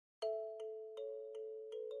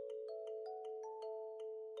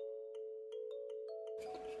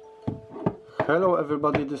Hello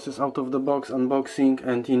everybody, this is Out of the Box unboxing,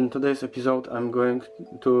 and in today's episode I'm going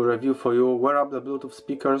to review for you wearable Bluetooth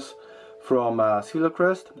speakers from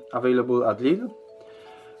SilverCrest, available at Lidl.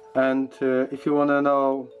 And if you want to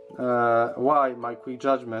know why my quick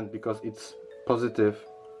judgment, because it's positive,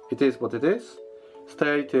 it is what it is,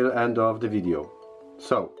 stay till end of the video.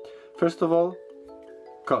 So, first of all,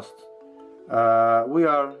 cost. We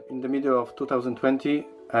are in the middle of 2020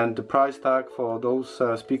 and the price tag for those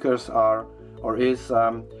speakers is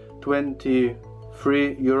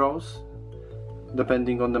 23 euros,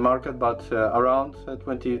 depending on the market, but around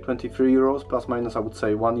 23 euros plus minus, I would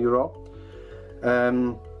say 1 euro.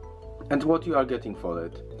 And what you are getting for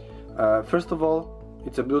it? First of all,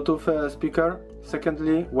 it's a Bluetooth speaker.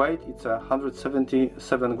 Secondly, weight, it's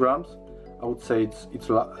 177 grams. I would say it's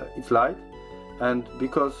light, and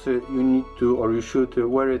because you need to, or you should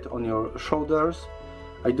wear it on your shoulders,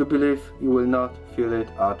 I do believe you will not feel it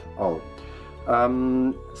at all.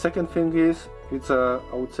 Second thing is, it's I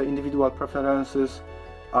would say individual preferences.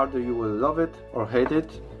 Either you will love it or hate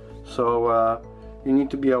it. So you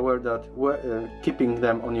need to be aware that keeping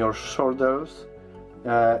them on your shoulders,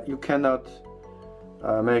 you cannot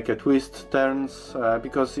make a twist turns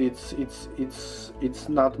because it's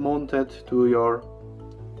not mounted to your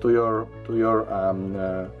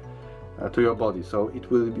body, so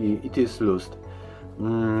it is loose.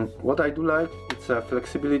 What I do like, it's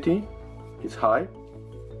flexibility, it's high,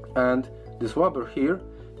 and this rubber here,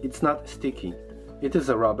 it's not sticky. It is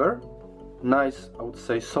a rubber, nice, I would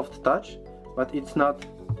say soft touch, but it's not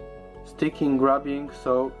sticking, grabbing,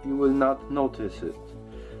 so you will not notice it.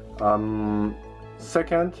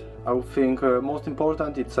 Second, I would think most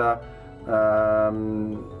important, it's a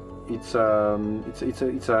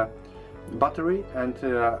battery, and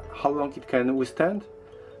how long it can withstand.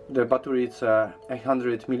 The battery is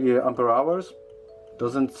 800 mAh.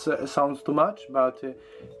 Doesn't sound too much, but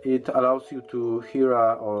it allows you to hear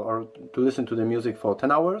or to listen to the music for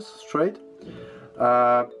 10 hours straight.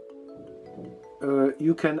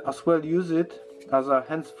 You can as well use it as a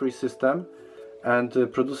hands-free system, and the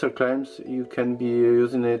producer claims you can be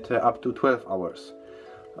using it up to 12 hours.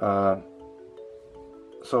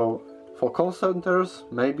 So for call centers,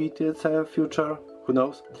 maybe it's a future, who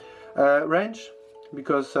knows. Range,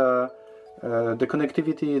 because the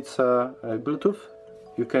connectivity, it's Bluetooth.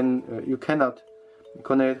 You cannot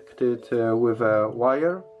connect it with a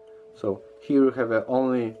wire. So here you have a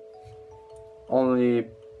only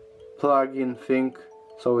plug-in thing.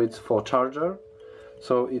 So it's for charger.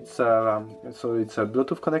 So it's a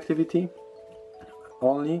Bluetooth connectivity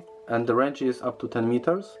only, and the range is up to 10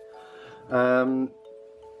 meters. And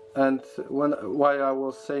why I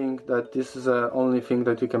was saying that this is the only thing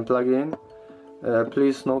that you can plug in,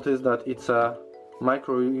 please notice that it's a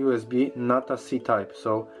micro USB, not a C-type.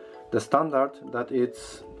 So the standard that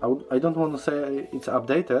it's, I don't want to say it's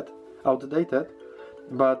outdated,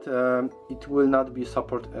 but it will not be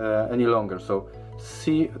supported any longer. So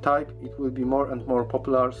C-type, it will be more and more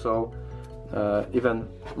popular. So even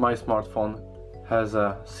my smartphone has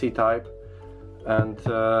a C-type, and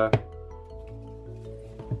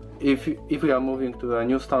if we are moving to a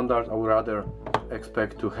new standard, I would rather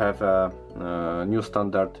expect to have a new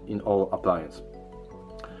standard in all appliances.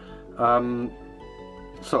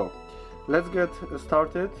 So let's get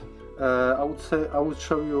started. I would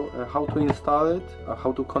show you how to install it,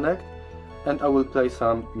 how to connect, and I will play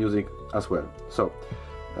some music as well. So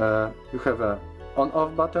you have a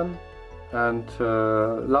on-off button and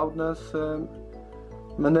loudness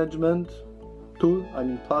management tool, I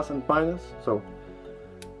mean plus and minus. So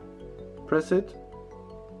press it.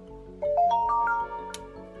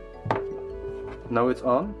 Now it's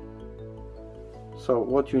on. So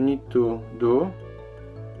what you need to do,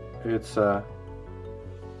 it's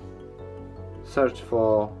search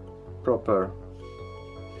for proper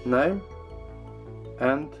name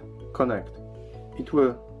and connect. It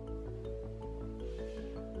will.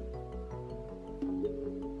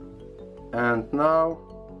 And now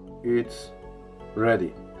it's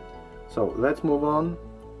ready. So let's move on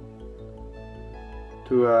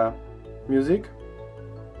to music.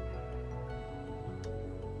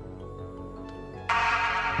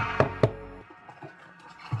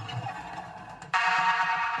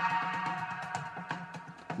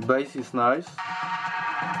 Bass is nice.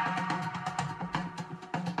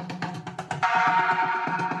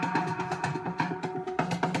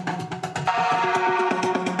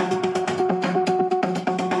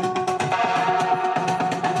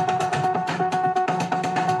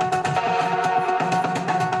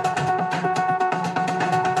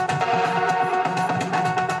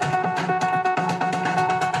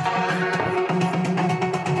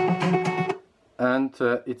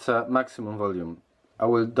 it's a maximum volume. I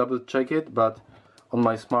will double check it, but on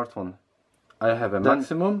my smartphone I have a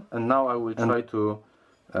maximum, and now I will try to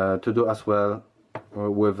do as well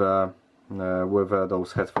with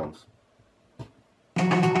those headphones.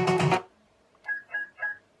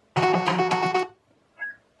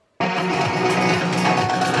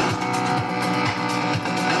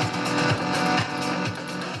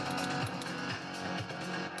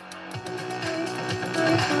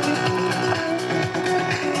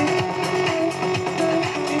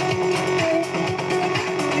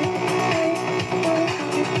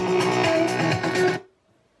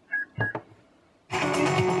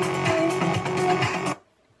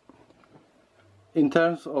 In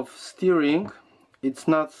terms of steering, it's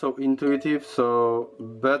not so intuitive, so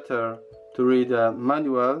better to read a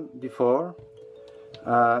manual before,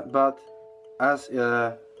 but as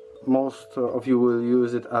most of you will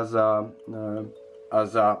use it as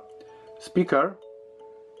a speaker,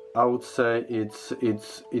 I would say it's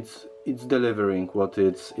delivering what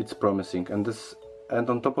it's promising, and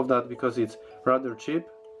on top of that, because it's rather cheap,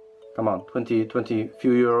 come on, 20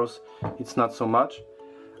 few euros, it's not so much.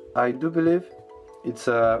 I do believe it's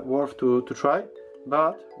worth to try,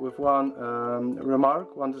 but with one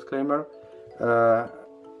remark, one disclaimer: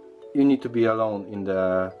 you need to be alone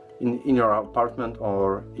in your apartment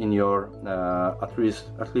or in your at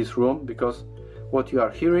least room, because what you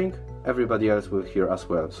are hearing, everybody else will hear as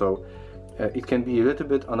well. So it can be a little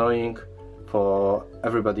bit annoying for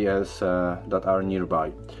everybody else that are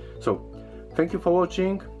nearby. So thank you for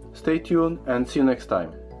watching. Stay tuned and see you next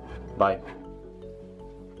time. Bye.